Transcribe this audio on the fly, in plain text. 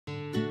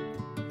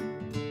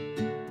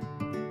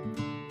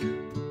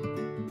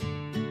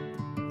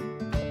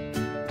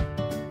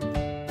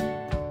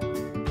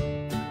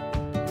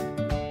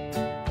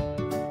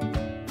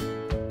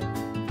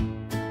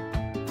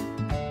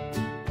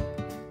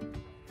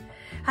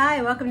Hi,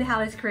 welcome to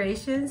Hallies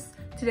Creations.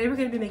 Today we're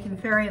going to be making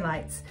fairy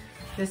lights.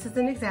 This is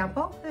an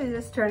example. I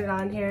just turn it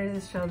on here and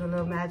just show the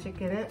little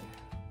magic in it.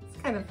 It's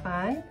kind of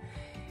fun.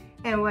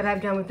 And what I've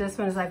done with this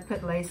one is I've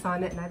put lace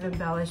on it and I've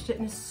embellished it,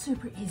 and it's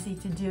super easy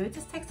to do. It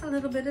just takes a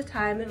little bit of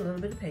time and a little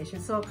bit of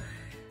patience. So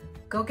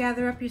go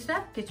gather up your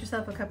stuff, get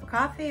yourself a cup of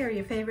coffee or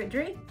your favorite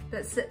drink.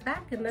 Let's sit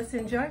back and let's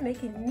enjoy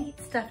making neat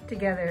stuff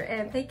together.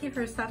 And thank you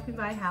for stopping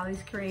by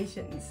Hallies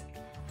Creations.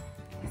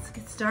 Let's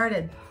get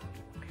started.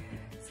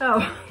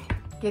 So,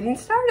 getting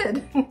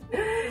started. I'm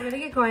gonna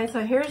get going.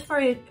 So here's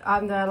for you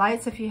on the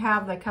lights if you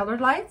have the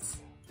colored lights,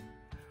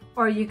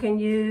 or you can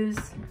use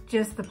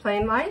just the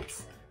plain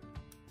lights.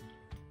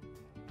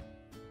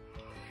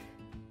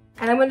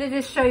 And I'm gonna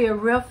just show you a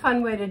real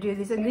fun way to do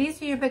these. And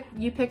these you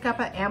pick up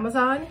at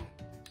Amazon.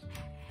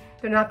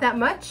 They're not that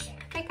much.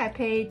 I think I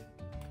paid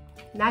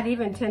not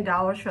even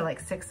 $10 for like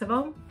 6 of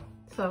them.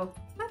 So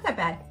not that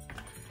bad.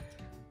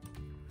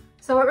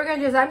 So what we're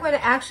gonna do is I'm gonna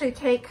actually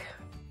take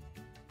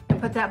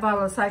put that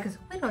bottle aside because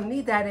we don't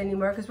need that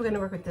anymore because we're going to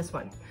work with this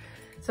one.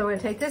 So we're going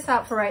to take this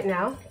out for right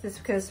now just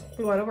because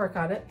we want to work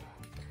on it.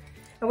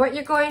 And what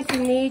you're going to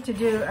need to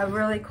do a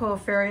really cool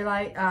fairy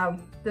light,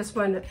 this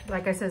one,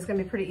 like I said, is going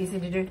to be pretty easy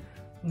to do.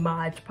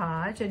 Mod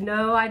Podge. And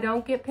no, I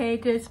don't get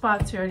paid to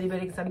sponsor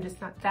anybody because I'm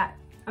just not that.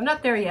 I'm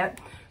not there yet.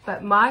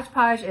 But Mod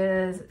Podge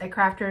is a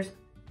crafter's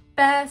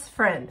best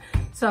friend.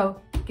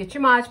 So get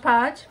your Mod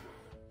Podge.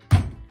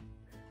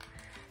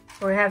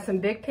 We have some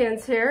big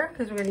pins here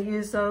because we're going to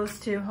use those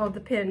to hold the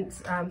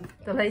pins,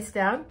 the lace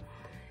down,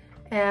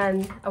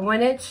 and a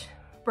 1-inch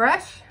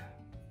brush,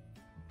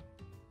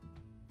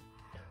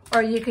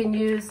 or you can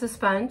use the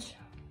sponge.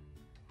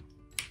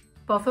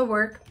 Both will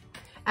work.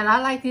 And I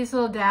like these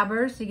little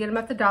dabbers. You get them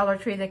at the Dollar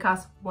Tree. They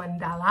cost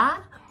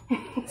 $1.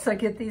 So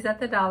get these at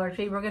the Dollar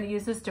Tree. We're going to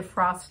use this to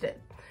frost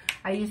it.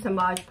 I use the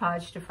Mod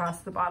Podge to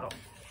frost the bottle.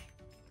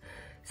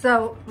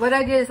 So what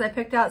I did is I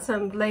picked out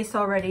some lace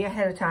already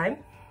ahead of time.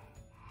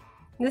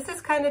 This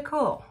is kind of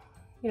cool.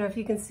 You know, if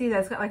you can see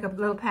that, it's got like a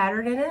little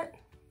pattern in it.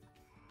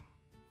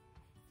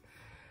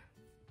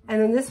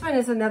 And then this one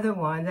is another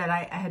one that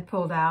I had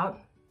pulled out.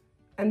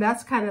 And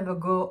that's kind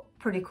of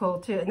pretty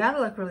cool too. And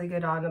that'll look really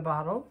good on the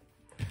bottle.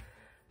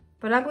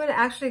 But I'm going to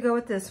actually go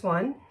with this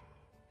one.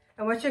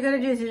 And what you're going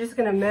to do is you're just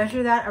going to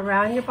measure that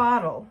around your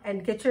bottle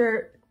and get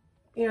your,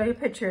 your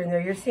picture in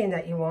there. You're seeing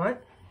that you want.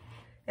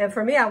 And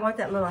for me, I want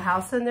that little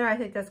house in there. I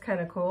think that's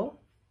kind of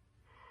cool.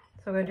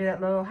 So I'm going to do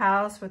that little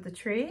house with the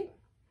tree.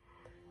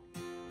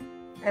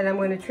 And I'm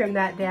going to trim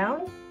that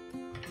down.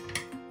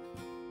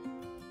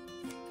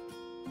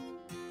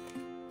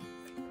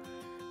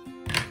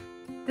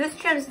 This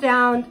trims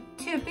down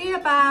to be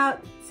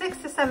about 6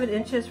 to 7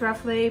 inches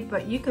roughly,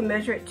 but you can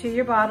measure it to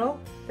your bottle.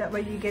 That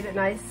way you get it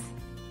nice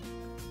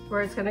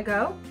where it's going to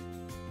go.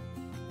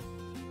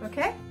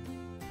 Okay?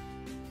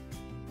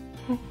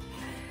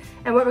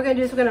 And what we're going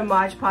to do is we're going to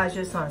Mod Podge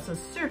this on, so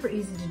it's super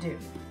easy to do.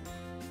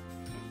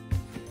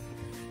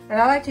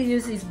 And I like to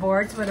use these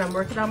boards when I'm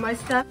working on my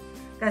stuff.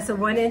 That's a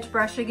 1-inch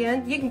brush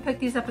again. You can pick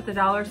these up at the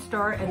dollar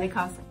store and they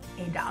cost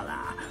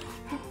 $1.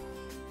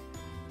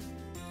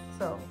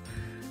 So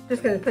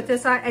just gonna put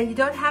this on, and you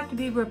don't have to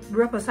be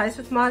real precise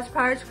with Mod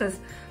Podge because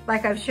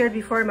like I've shared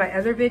before in my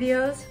other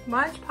videos,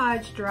 Mod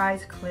Podge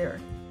dries clear.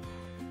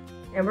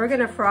 And we're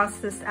gonna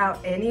frost this out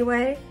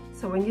anyway.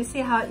 So when you see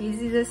how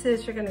easy this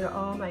is, you're gonna go,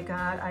 oh my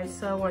God, I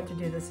so want to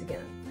do this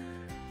again.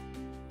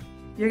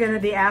 You're gonna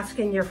be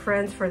asking your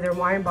friends for their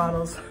wine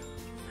bottles.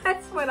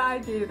 That's what I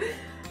do.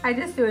 I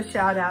just do a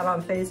shout out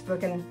on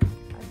Facebook and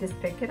I just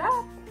pick it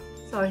up.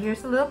 So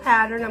here's a little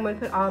pattern I'm going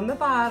to put on the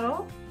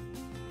bottle.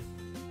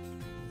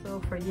 So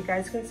for you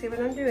guys can see what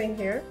I'm doing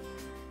here.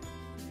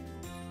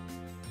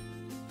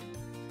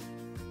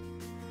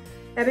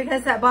 And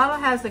because that bottle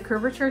has the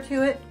curvature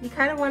to it, you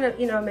kind of want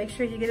to, make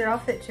sure you get it all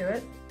fit to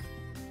it.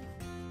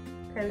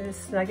 Kind of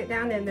just snug it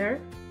down in there.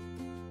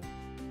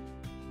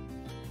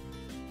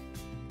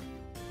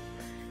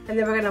 And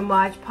then we're going to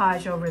Mod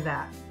Podge over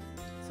that.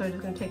 So we're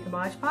just going to take the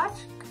Mod Podge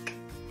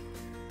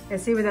and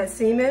see where that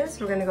seam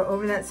is. We're going to go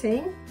over that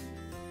seam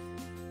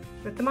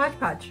with the Mod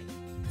Podge.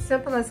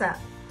 Simple as that.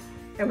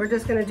 And we're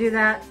just going to do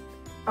that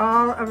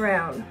all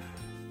around.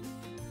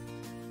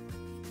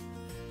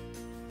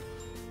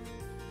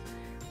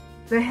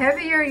 The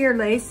heavier your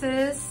lace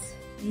is,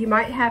 you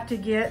might have to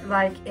get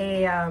like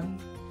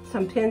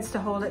some pins to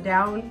hold it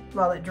down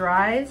while it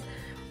dries.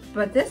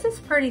 But this is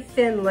pretty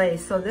thin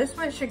lace, so this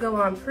one should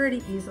go on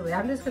pretty easily.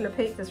 I'm just going to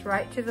paint this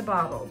right to the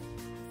bottle.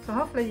 So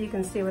hopefully you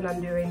can see what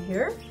I'm doing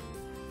here.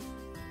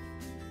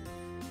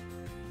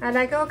 And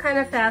I go kind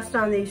of fast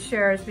on these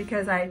shares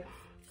because I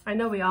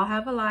know we all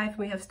have a life and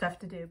we have stuff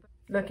to do.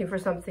 Looking for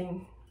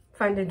something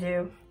fun to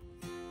do.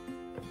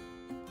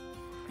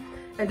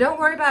 And don't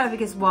worry about if it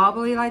gets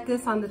wobbly like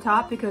this on the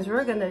top because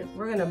we're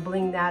gonna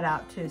bling that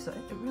out too. So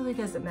it really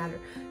doesn't matter.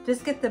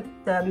 Just get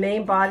the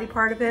main body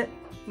part of it,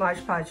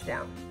 Mod Podge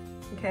down.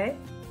 Okay?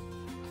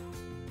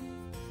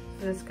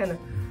 So just gonna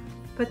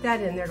put that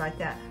in there like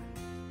that.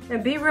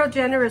 And be real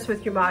generous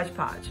with your Mod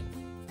Podge.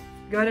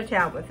 Go to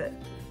town with it.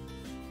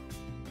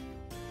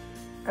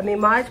 I mean,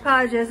 Mod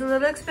Podge is a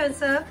little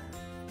expensive,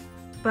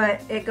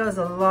 but it goes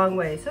a long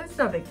way, so it's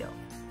no big deal.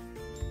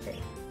 Okay,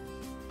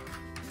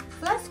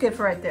 so that's good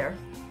for right there.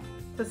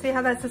 So see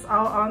how that's just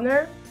all on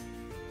there?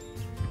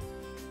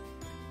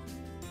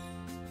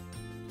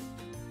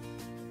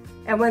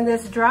 And when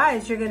this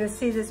dries, you're gonna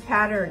see this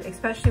pattern,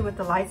 especially with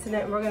the lights in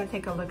it, and we're gonna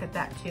take a look at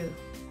that too,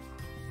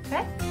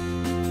 okay?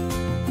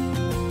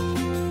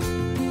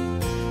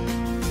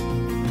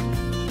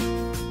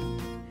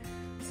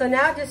 So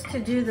now just to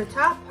do the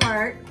top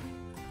part,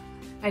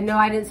 I know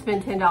I didn't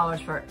spend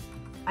 $10 for it.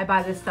 I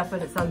buy this stuff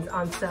when it's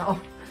on sale.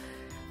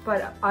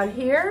 But on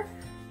here,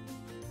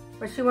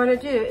 what you wanna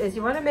do is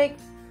you wanna make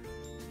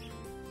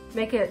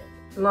it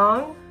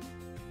long,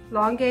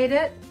 elongate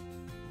it,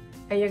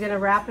 and you're gonna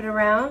wrap it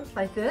around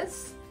like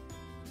this.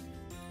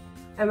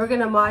 And we're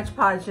gonna Mod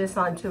Podge this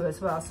on too as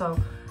well. So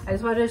I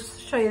just wanted to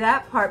show you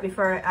that part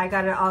before I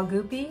got it all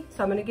goopy.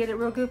 So I'm gonna get it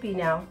real goopy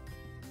now.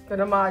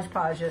 Gonna Mod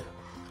Podge it.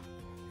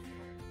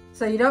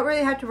 So you don't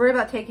really have to worry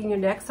about taking your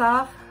necks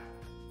off,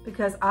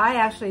 because I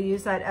actually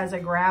use that as a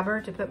grabber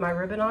to put my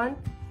ribbon on.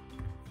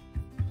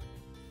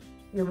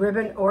 Your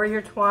ribbon or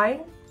your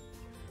twine.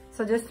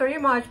 So just throw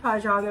your Mod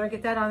Podge on there,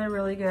 get that on there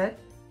really good.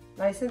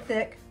 Nice and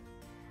thick.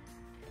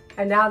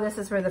 And now this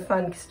is where the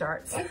fun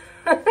starts.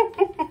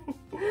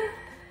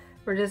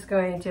 We're just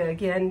going to,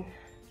 again,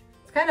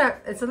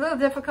 it's a little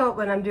difficult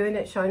when I'm doing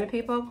it, showing it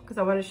people, because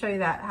I want to show you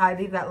that, how I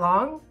leave that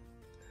long.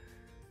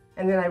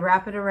 And then I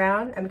wrap it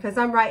around. And because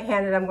I'm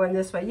right-handed, I'm going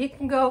this way. You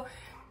can go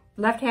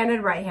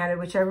left-handed, right-handed,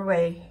 whichever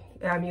way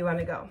you want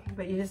to go.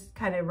 But you just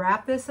kind of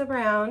wrap this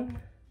around.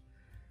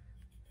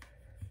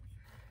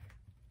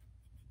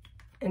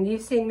 And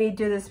you've seen me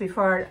do this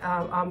before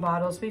on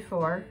bottles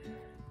before.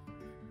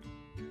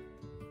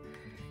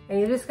 And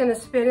you're just gonna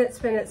spin it,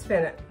 spin it,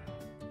 spin it.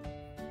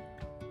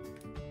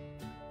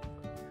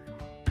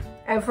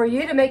 And for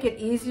you to make it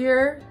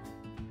easier,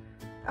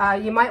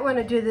 you might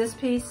wanna do this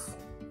piece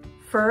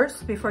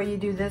first before you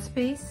do this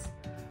piece.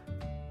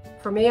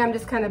 For me, I'm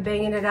just kind of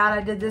banging it out.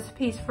 I did this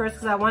piece first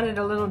because I wanted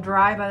a little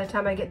dry by the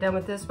time I get done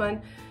with this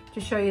one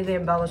to show you the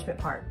embellishment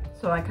part.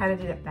 So I kind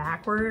of did it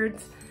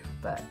backwards,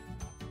 but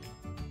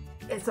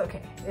it's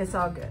okay, it's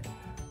all good.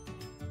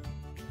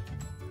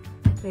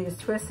 So you just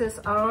twist this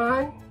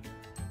on.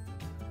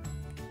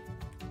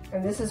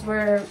 And this is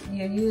where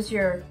you use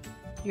your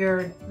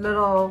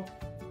little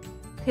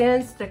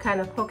pins to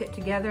kind of poke it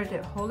together,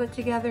 to hold it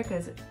together,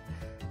 because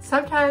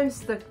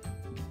sometimes the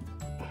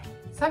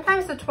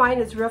twine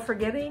is real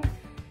forgiving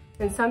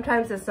and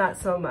sometimes it's not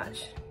so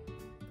much.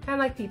 Kind of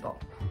like people.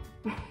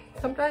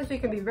 Sometimes we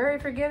can be very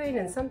forgiving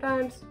and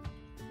sometimes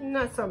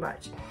not so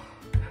much.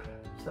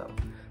 So,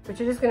 but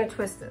you're just gonna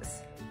twist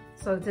this.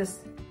 So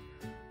just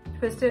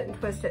twist it and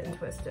twist it and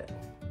twist it.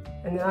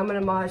 And then I'm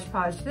gonna Mod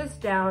Podge this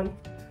down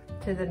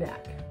to the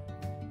neck.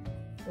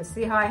 You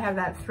see how I have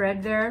that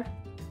thread there?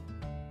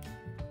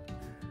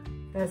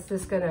 That's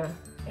just gonna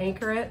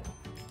anchor it.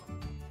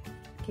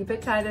 Keep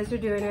it tight as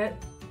you're doing it.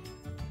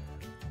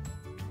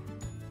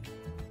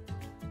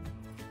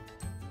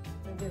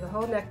 And do the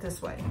whole neck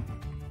this way.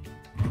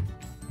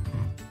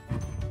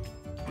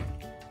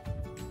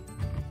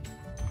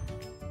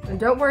 And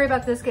don't worry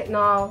about this getting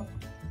all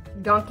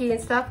gunky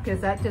and stuff, because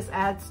that just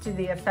adds to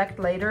the effect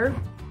later.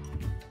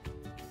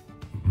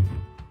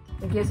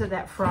 It gives it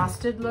that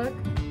frosted look.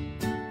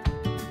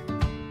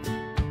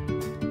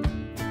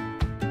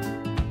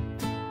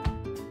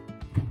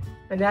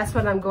 And that's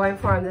what I'm going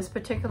for on this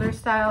particular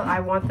style. I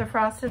want the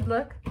frosted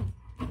look.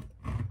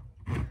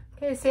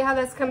 Okay, see how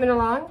that's coming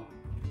along?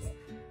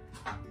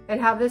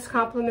 And how this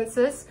complements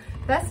this?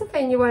 That's the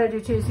thing you want to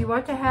do too, is you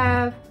want to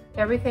have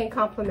everything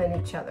complement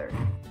each other.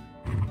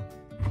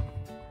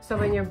 So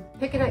when you're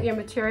picking out your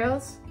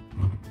materials,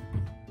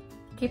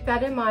 keep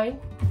that in mind.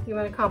 You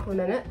want to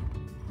complement it.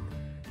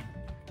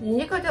 You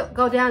need to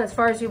go down as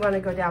far as you want to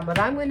go down, but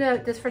I'm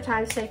gonna, just for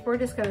time's sake, we're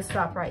just gonna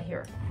stop right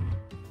here.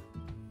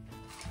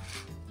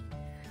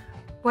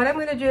 What I'm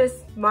gonna do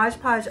is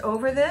Mod Podge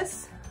over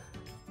this,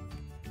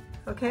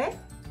 okay?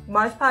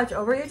 Mod Podge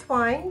over your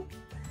twine.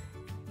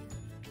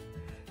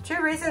 Two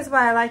reasons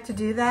why I like to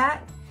do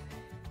that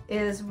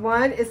is,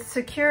 one, it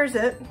secures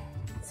it.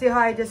 See how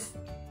I just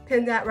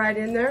pinned that right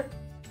in there?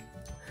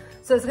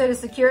 So it's gonna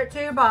secure it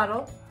to your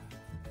bottle.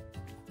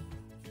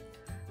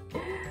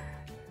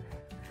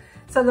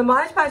 So the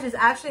Mod Podge is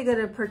actually going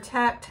to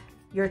protect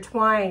your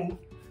twine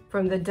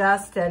from the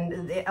dust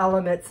and the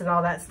elements and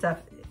all that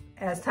stuff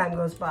as time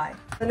goes by.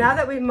 So now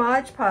that we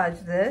Mod Podge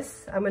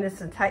this, I'm going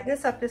to tighten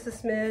this up just a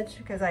smidge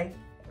because I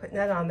put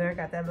that on there,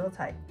 got that a little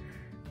tight.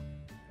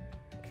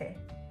 Okay.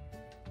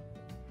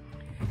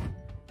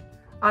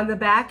 On the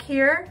back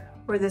here,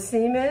 where the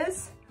seam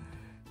is,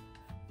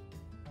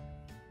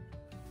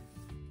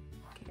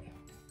 okay,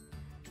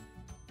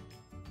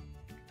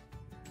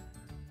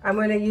 I'm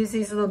going to use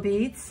these little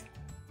beads,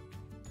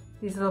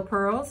 these little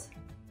pearls,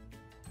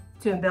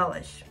 to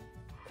embellish.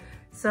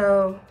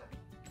 So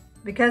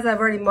because I've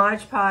already Mod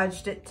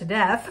Podged it to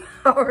death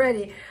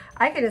already,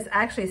 I can just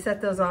actually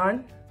set those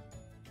on.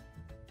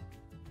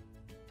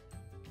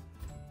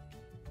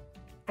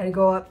 and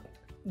go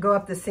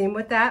up the seam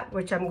with that,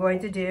 which I'm going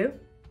to do.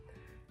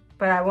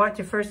 But I want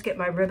to first get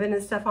my ribbon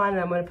and stuff on, and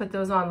I'm going to put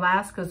those on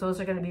last because those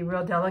are going to be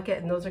real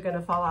delicate and those are going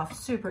to fall off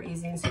super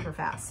easy and super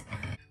fast.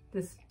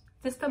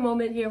 Just a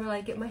moment here while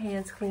I get my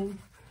hands clean.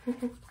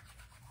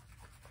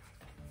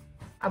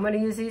 I'm going to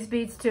use these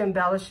beads to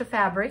embellish the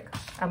fabric.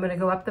 I'm going to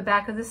go up the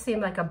back of the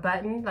seam like a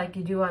button, like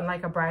you do on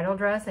like a bridal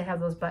dress. They have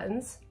those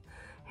buttons.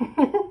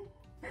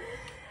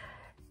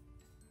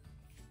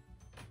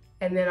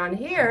 And then on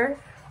here,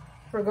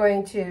 we're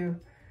going to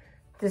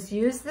just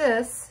use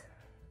this.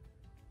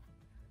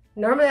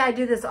 Normally I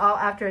do this all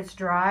after it's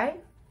dry,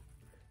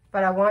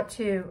 but I want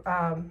to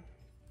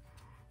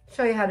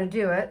show you how to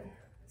do it.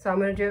 So I'm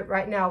going to do it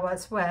right now while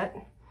it's wet.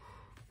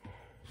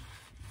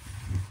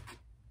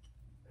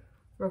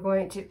 We're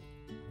going to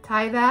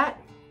tie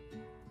that.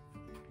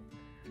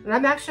 And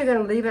I'm actually going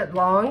to leave it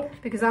long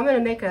because I'm going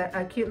to make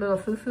a cute little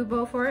foo-foo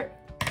bow for it.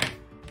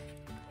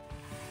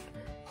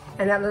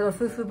 And that little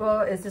foo-foo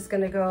bow is just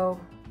going to go,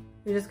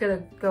 you're just going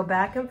to go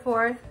back and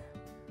forth.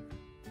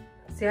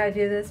 See how I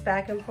do this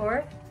back and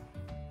forth?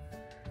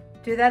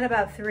 Do that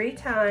about 3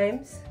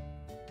 times.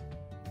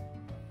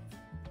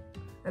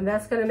 And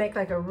that's going to make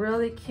like a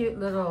really cute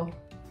little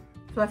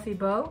fluffy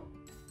bow.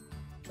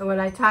 And when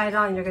I tie it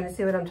on, you're going to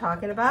see what I'm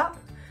talking about.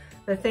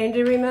 The thing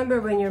to remember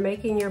when you're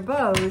making your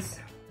bows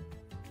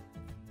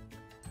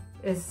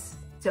is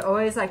to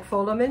always like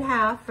fold them in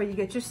half where you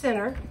get your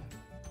center.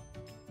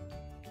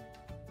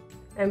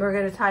 And we're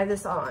going to tie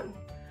this on.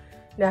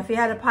 Now if you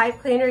had a pipe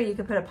cleaner, you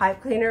could put a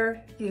pipe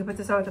cleaner, you could put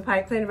this on with a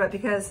pipe cleaner, but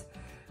because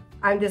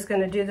I'm just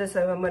going to do this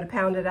and I'm going to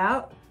pound it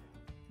out,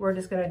 we're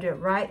just going to do it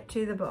right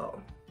to the bow.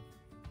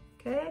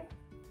 Okay?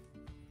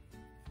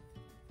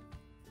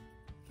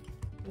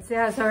 And see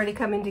how it's already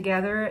coming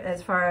together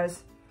as far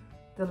as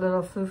the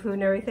little foo-foo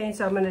and everything.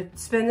 So I'm going to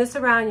spin this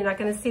around. You're not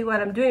going to see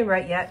what I'm doing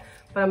right yet,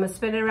 but I'm going to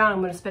spin it around.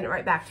 I'm going to spin it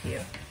right back to you.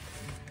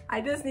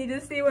 I just need to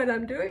see what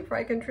I'm doing before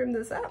I can trim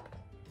this up.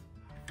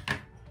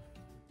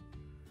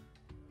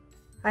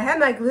 I have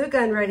my glue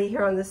gun ready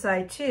here on the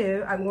side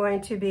too. I'm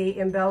going to be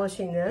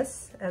embellishing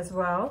this as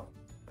well.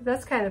 But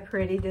that's kind of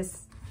pretty,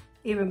 just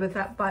even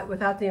without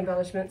the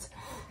embellishments.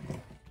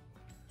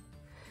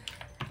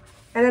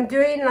 And I'm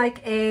doing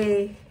like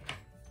a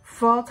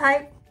fall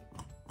type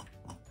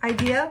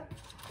idea.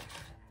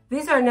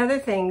 These are another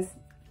things.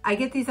 I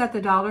get these at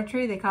the Dollar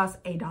Tree. They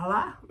cost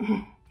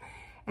 $1.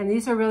 And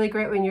these are really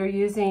great when you're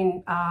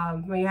using,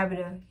 when you're having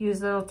to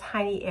use little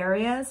tiny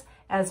areas,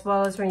 as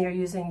well as when you're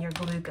using your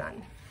glue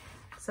gun.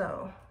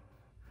 So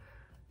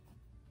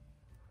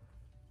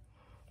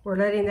we're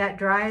letting that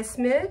dry a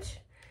smidge.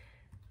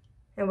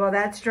 And while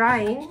that's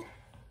drying,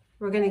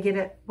 we're going to get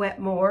it wet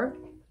more.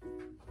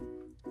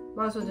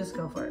 Might as well just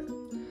go for it.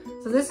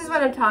 So this is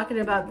what I'm talking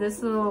about,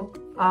 this little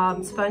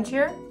sponge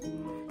here.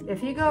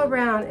 If you go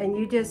around and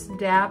you just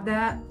dab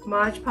that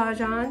Mod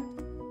Podge on,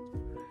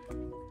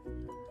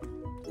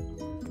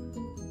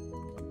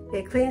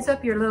 it cleans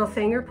up your little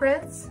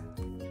fingerprints.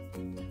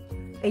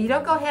 And you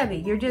don't go heavy,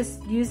 you're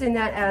just using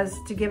that as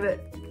to give it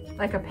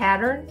like a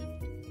pattern.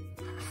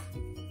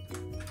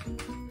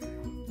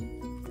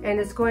 And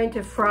it's going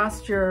to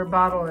frost your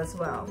bottle as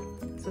well.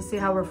 So see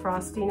how we're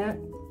frosting it?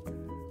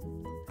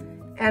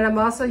 And I'm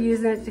also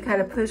using it to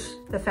kind of push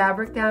the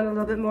fabric down a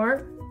little bit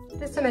more,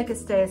 just to make it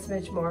stay a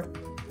smidge more.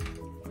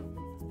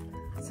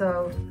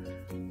 So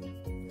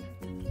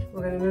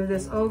we're gonna move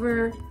this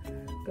over.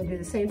 Gonna do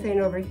the same thing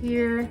over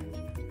here.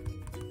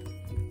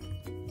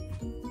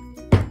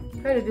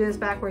 Trying to do this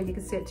back where you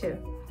can see it too.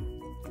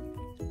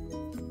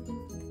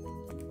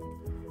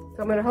 So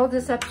I'm going to hold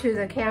this up to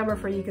the camera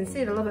for you can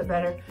see it a little bit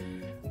better.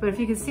 But if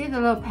you can see the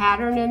little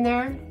pattern in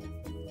there,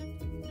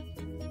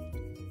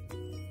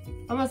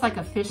 almost like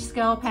a fish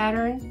scale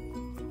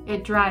pattern,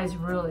 it dries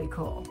really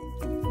cool.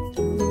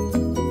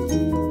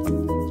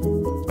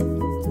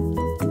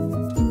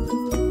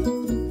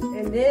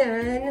 And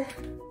then,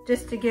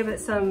 just to give it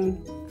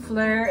some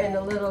flair and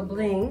a little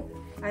bling,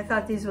 I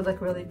thought these would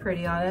look really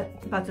pretty on it.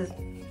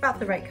 About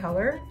the right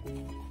color.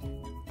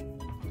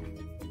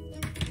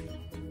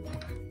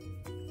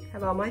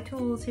 Have all my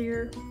tools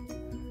here.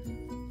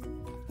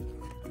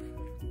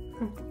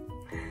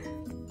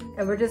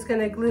 And we're just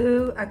gonna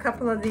glue a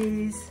couple of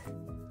these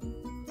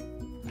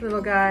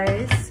little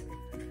guys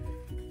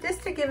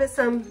just to give it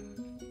some,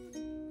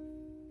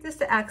 just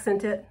to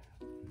accent it.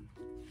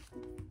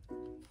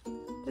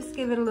 Just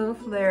give it a little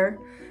flair.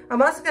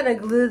 I'm also gonna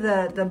glue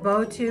the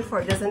bow too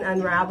for it doesn't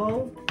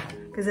unravel.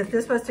 Because if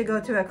this was to go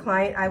to a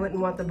client, I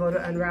wouldn't want the bow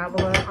to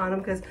unravel on them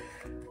because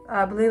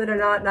believe it or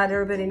not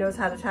everybody knows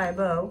how to tie a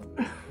bow.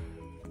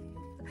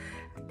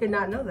 Did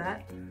not know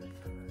that.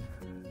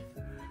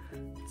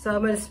 So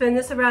I'm going to spin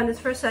this around just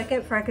for a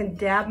second before I can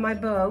dab my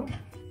bow.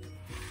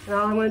 And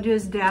all I'm going to do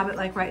is dab it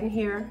like right in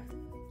here.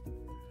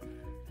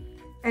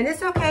 And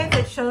it's okay if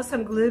it shows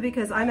some glue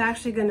because I'm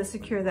actually going to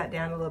secure that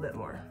down a little bit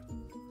more.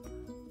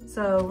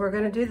 So we're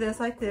going to do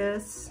this like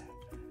this.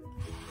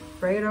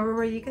 Bring it over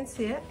where you can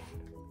see it.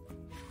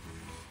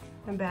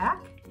 And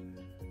back.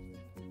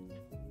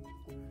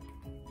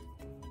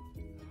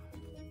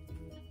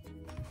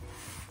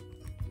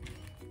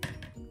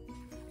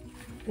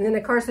 And then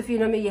of course, if you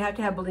know me, you have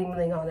to have bling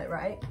bling on it,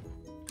 right?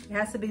 It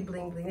has to be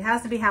bling bling. It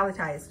has to be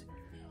Hallietized.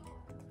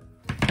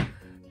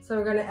 So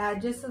we're gonna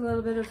add just a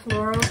little bit of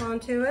florals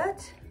onto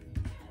it.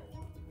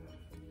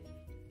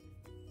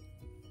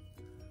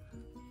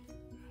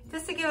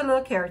 Just to give it a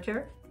little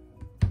character.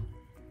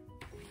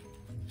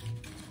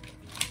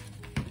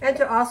 And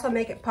to also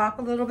make it pop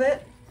a little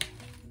bit.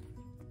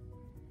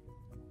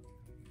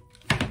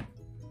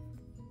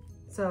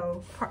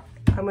 So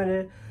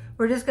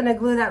we're just gonna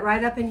glue that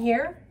right up in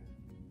here,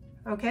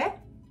 okay?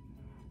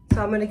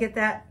 So I'm gonna get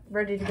that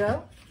ready to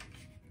go.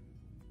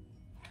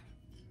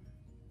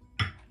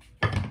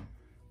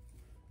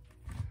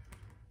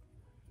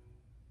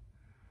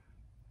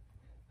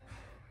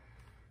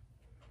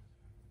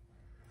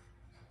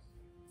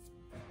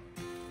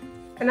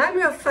 And I'm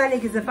real funny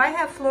because if I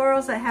have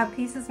florals that have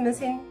pieces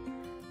missing,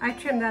 I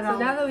trim that off. So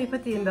now that we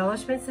put the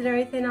embellishments and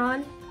everything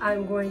on,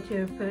 I'm going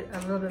to put a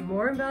little bit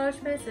more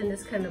embellishments and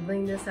just kind of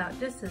bling this out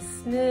just a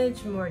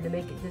smidge more to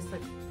make it just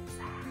look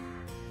sass.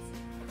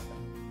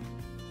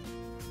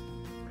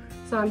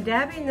 So I'm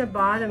dabbing the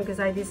bottom because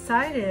I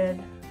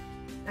decided,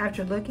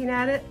 after looking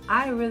at it,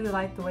 I really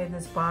like the way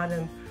this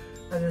bottom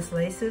of this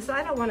lace is. So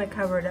I don't want to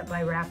cover it up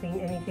by wrapping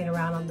anything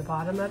around on the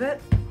bottom of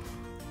it.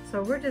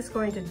 So we're just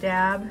going to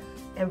dab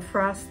and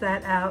frost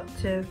that out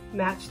to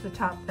match the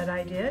top that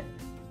I did.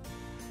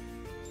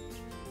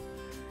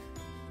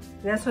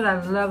 And that's what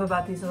I love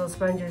about these little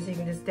sponges. You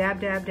can just dab,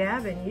 dab,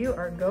 dab, and you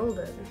are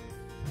golden.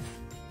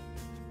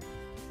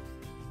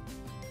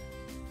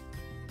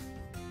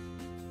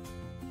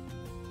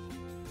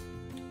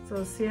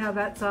 So see how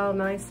that's all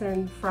nice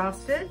and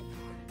frosted?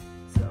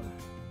 So,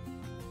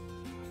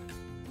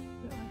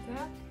 like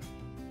that.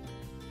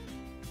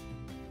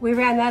 We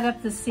ran that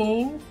up the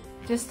seam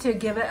just to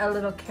give it a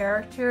little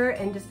character,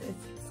 and just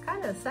it's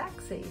kind of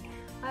sexy.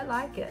 I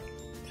like it.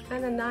 It's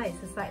kind of nice.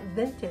 It's like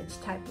vintage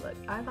type look.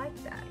 I like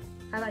that.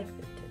 I like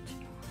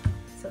vintage.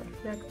 So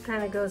that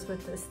kind of goes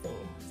with this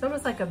theme. It's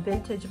almost like a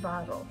vintage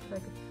bottle.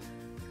 Like,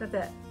 look at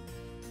that.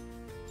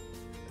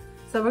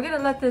 So we're gonna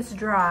let this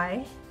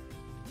dry.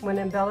 I'm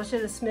gonna embellish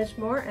it a smidge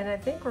more, and I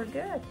think we're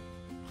good.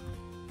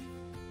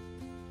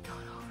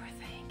 Don't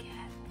overthink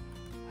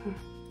it.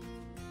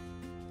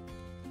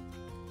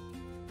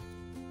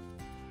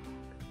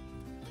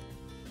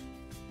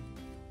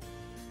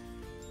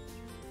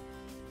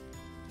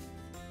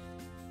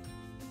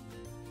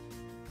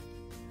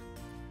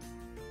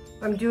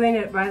 I'm doing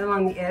it right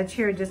along the edge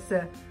here just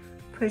to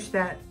push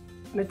that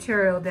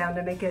material down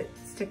to make it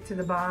stick to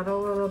the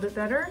bottle a little bit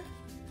better.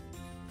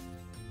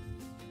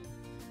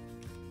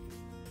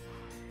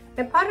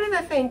 And part of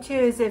the thing too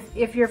is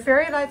if your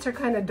fairy lights are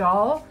kind of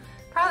dull,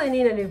 probably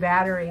need a new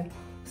battery.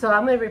 So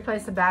I'm going to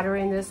replace the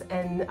battery in this,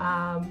 and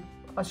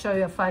I'll show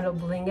you a final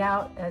bling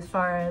out as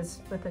far as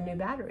with a new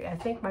battery. I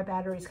think my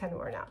battery's kind of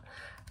worn out.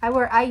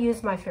 I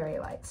use my fairy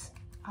lights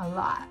a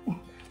lot.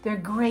 They're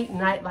great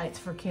night lights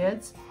for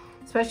kids.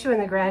 Especially when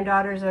the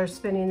granddaughters are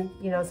spending,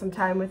 some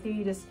time with you.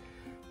 You just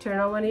turn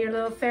on one of your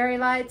little fairy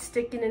lights,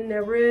 stick it in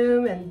their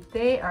room, and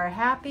they are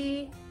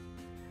happy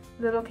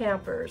little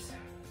campers.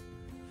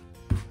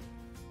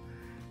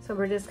 So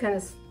we're just kind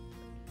of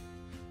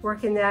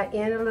working that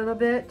in a little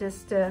bit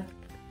just to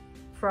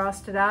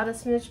frost it out a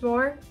smidge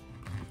more.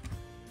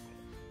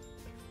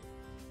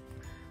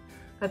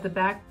 Got the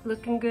back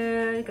looking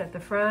good, got the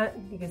front.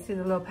 You can see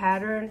the little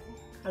pattern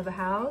of the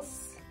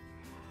house.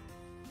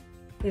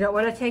 You don't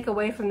want to take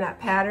away from that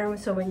pattern,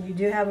 so when you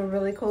do have a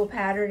really cool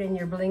pattern and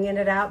you're blinging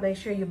it out, make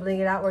sure you bling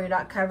it out where you're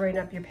not covering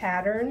up your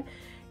pattern,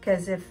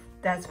 because if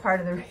that's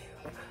part of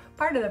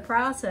the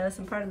process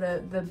and part of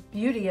the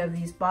beauty of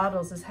these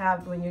bottles is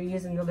when you're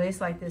using the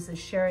lace like this is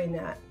sharing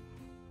that.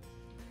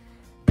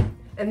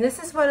 And this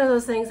is one of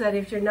those things that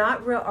if you're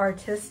not real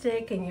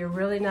artistic and you're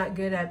really not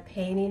good at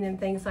painting and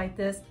things like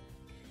this,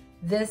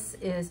 this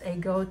is a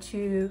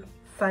go-to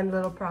fun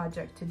little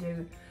project to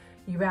do.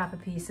 You wrap a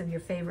piece of your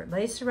favorite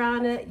lace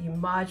around it, you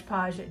Mod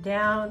Podge it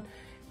down,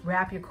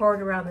 wrap your cord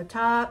around the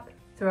top,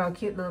 throw a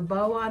cute little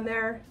bow on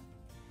there,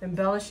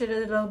 embellish it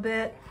a little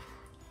bit,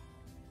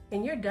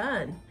 and you're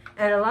done.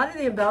 And a lot of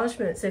the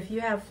embellishments, if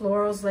you have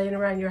florals laying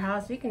around your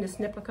house, you can just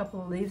snip a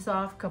couple of leaves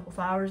off, a couple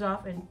flowers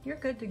off, and you're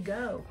good to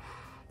go.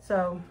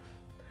 So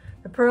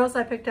the pearls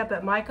I picked up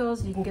at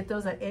Michael's, you can get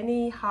those at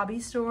any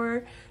hobby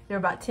store. They're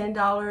about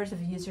 $10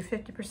 if you use your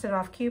 50%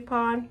 off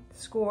coupon,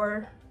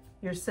 score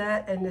your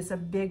set, and it's a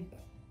big,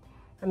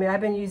 I've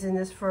been using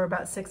this for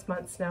about 6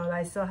 months now and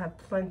I still have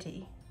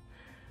plenty.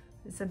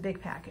 It's a big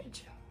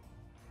package.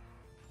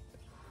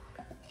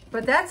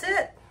 But that's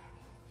it.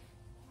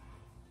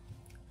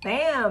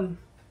 Bam,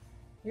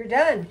 you're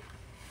done.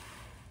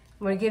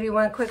 I'm gonna give you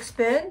one quick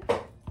spin,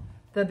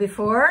 the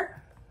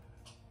before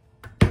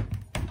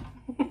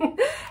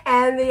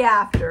and the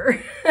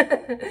after.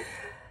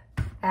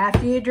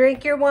 After you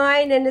drink your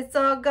wine and it's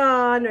all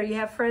gone, or you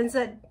have friends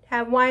that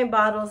have wine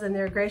bottles and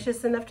they're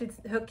gracious enough to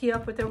hook you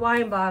up with their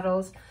wine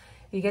bottles,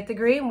 you get the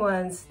green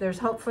ones. There's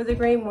hope for the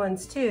green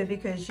ones too,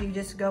 because you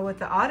just go with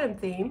the autumn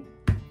theme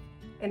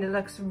and it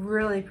looks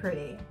really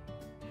pretty.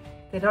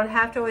 They don't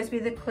have to always be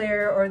the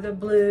clear or the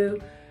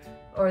blue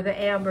or the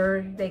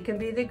amber. They can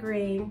be the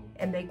green,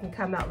 and they can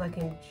come out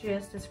looking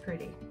just as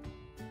pretty.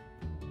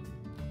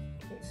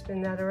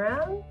 Spin that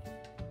around.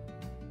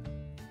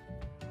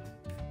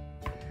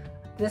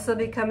 This will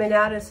be coming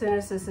out as soon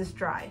as this is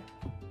dry.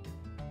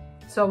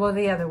 So will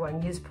the other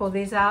one. You just pull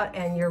these out,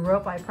 and your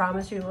rope, I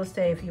promise you, will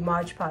stay if you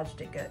Mod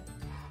Podged it good.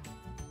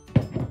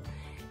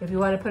 If you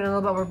want to put a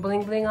little bit more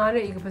bling bling on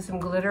it, you can put some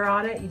glitter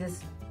on it. You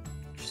just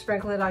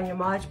sprinkle it on your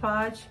Mod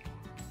Podge.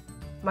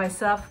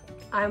 Myself,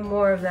 I'm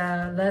more of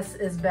the less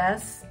is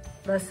best,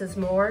 less is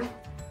more.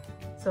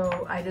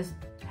 So I just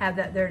have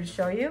that there to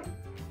show you.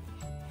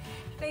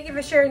 Thank you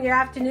for sharing your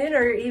afternoon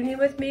or your evening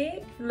with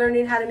me,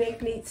 learning how to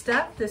make neat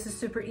stuff. This is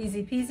super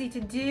easy peasy to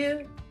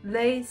do.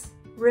 Lace,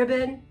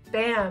 ribbon,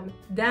 bam,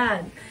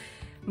 done.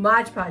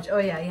 Mod Podge, oh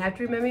yeah, you have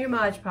to remember your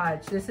Mod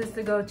Podge. This is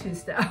the go-to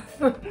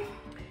stuff.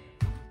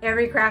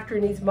 Every crafter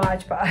needs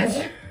Mod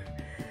Podge.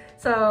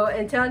 So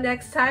until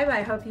next time,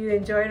 I hope you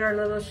enjoyed our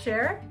little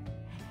share,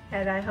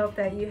 and I hope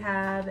that you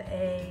have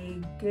a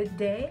good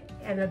day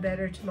and a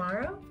better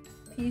tomorrow.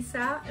 Peace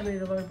out, and may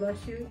the Lord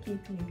bless you and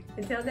keep you.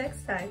 Until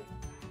next time,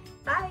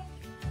 bye.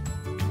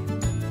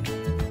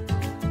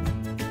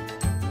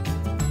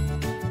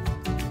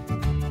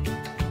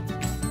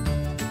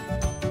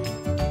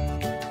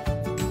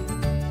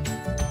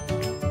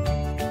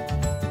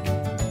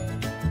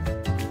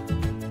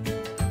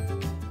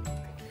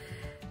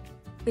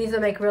 These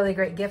will make really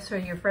great gifts for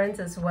your friends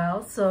as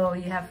well. So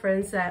you have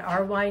friends that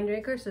are wine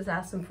drinkers, just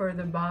ask them for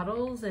their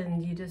bottles,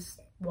 and you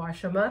just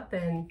wash them up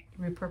and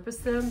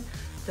repurpose them.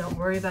 Don't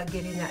worry about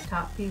getting that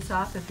top piece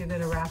off if you're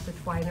going to wrap with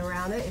twine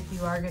around it. If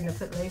you are going to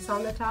put lace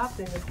on the top,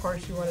 then of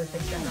course you want to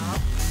take that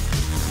off.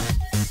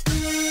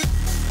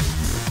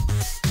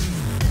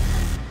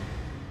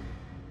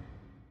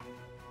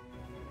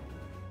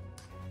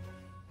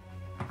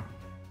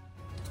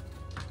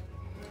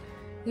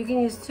 You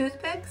can use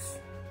toothpicks,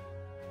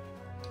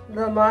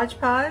 little Mod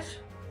Podge.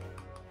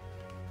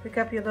 Pick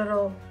up your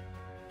little,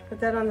 put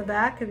that on the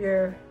back of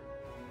your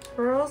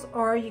pearls,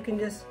 or you can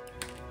just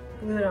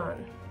glue it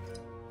on.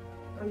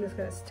 I'm just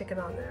going to stick it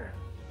on there.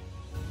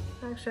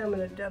 Actually, I'm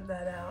going to dub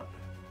that out.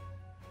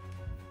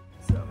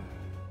 So,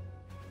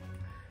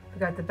 we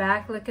got the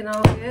back looking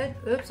all good.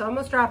 Oops,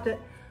 almost dropped it.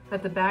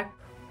 Got the back,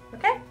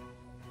 okay?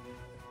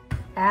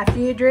 After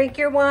you drink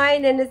your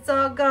wine and it's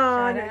all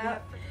gone.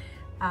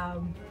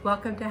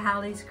 Welcome to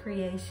Hallies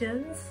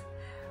Creations.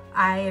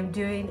 I am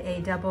doing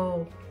a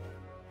double,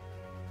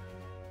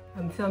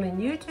 I'm filming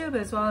YouTube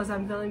as well as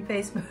I'm filming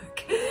Facebook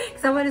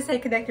because I want to stay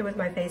connected with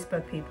my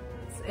Facebook people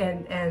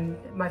and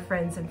my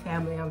friends and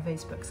family on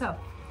Facebook. So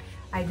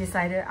I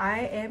decided I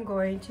am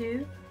going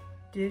to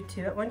do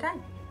 2 at one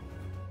time.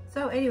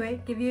 So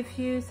anyway, give you a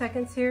few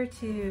seconds here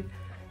to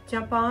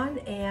jump on,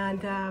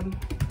 and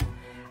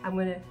I'm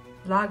going to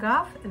log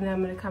off, and then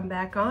I'm going to come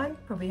back on,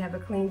 probably have a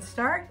clean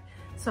start.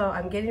 So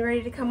I'm getting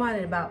ready to come on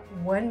in about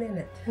 1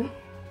 minute.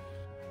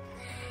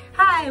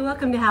 Hi,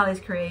 welcome to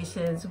Hallies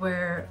Creations,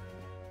 where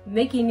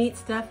making neat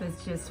stuff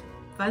is just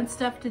fun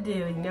stuff to do.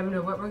 You never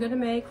know what we're going to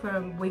make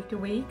from week to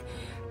week.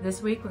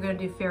 This week we're going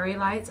to do fairy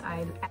lights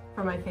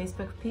for my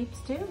Facebook peeps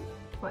too.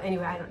 Well,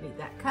 anyway, I don't need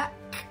that cut.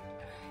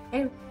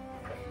 Anyway,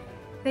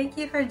 thank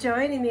you for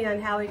joining me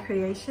on Hallies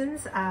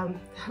Creations.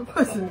 That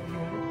wasn't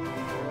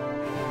good.